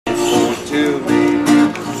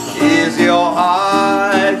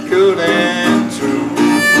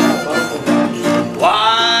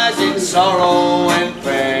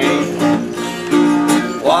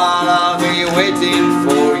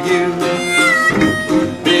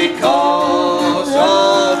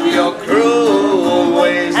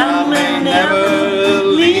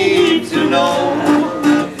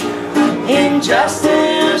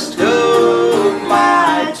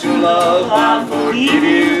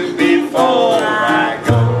before I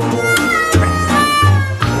go.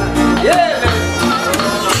 Yeah.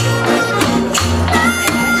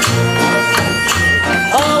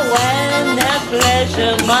 Oh, when that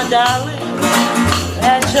pleasure, my darling,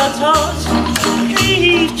 that your thoughts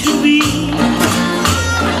need to be.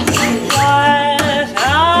 Why,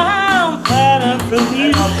 I'm far from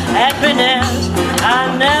you, happiness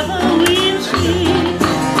I never will see.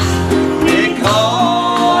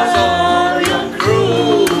 Because of your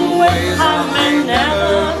cruel ways, I may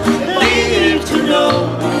never live to know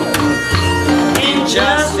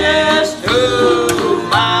injustice to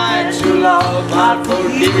my true love. I'll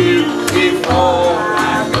forgive you before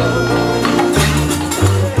I go.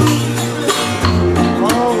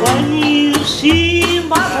 Oh, when you see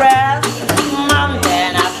my breath, Mom,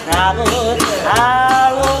 then I traveled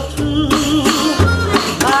all through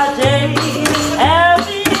my day.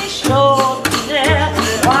 Every short there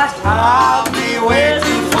was I'll be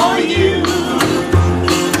waiting for you.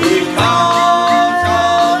 Because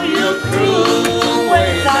of your cruel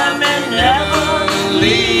ways, I may never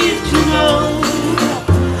live to know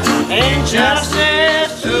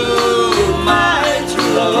injustice to my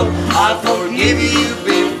true love. I'll forgive you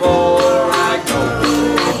before I go.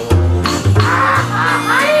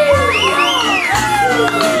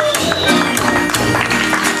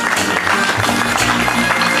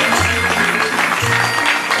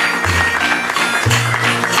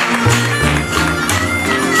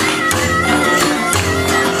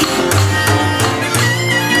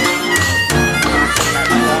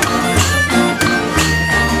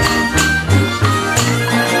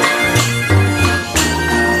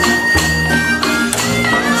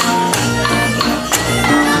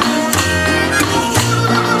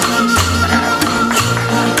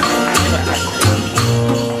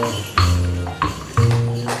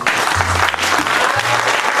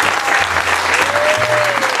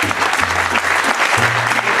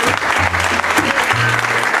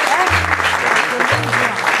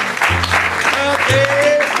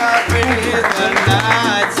 The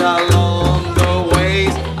nights along the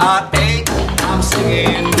ways I ate, I'm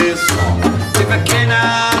singing this song. If I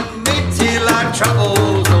cannot meet till I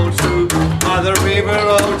travel go through by the river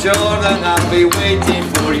of Jordan, I'll be waiting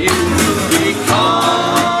for you.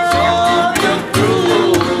 Because of your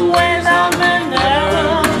cruel ways, I may never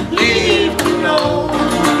live to know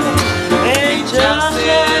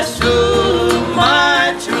injustice to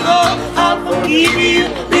my true love. I'll forgive you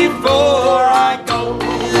before I go.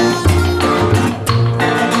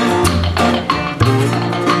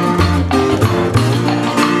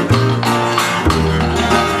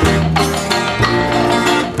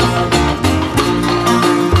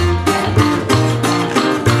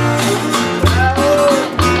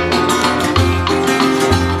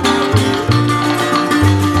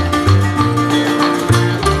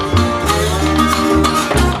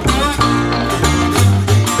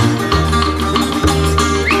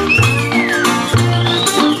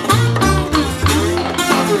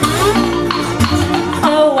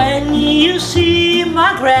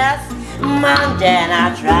 Then I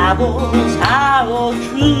traveled all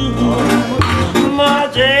through my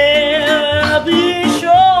day. Be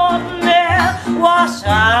short there was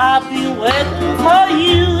I'll be waiting for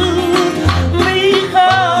you.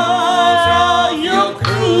 Because of your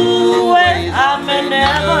cruel ways, I may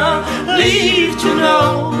never leave to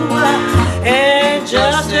know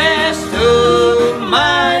injustice to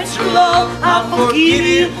my true love. I'll forgive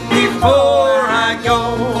you before I go.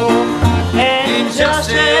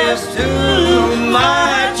 Injustice to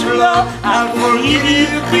my true love, I'll forgive you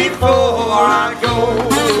before I go.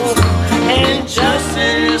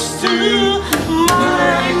 Injustice to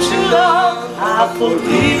my true love, I'll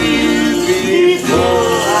forgive you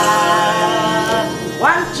before I...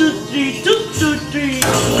 1, 2, 3, 2, 2,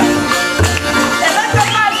 3.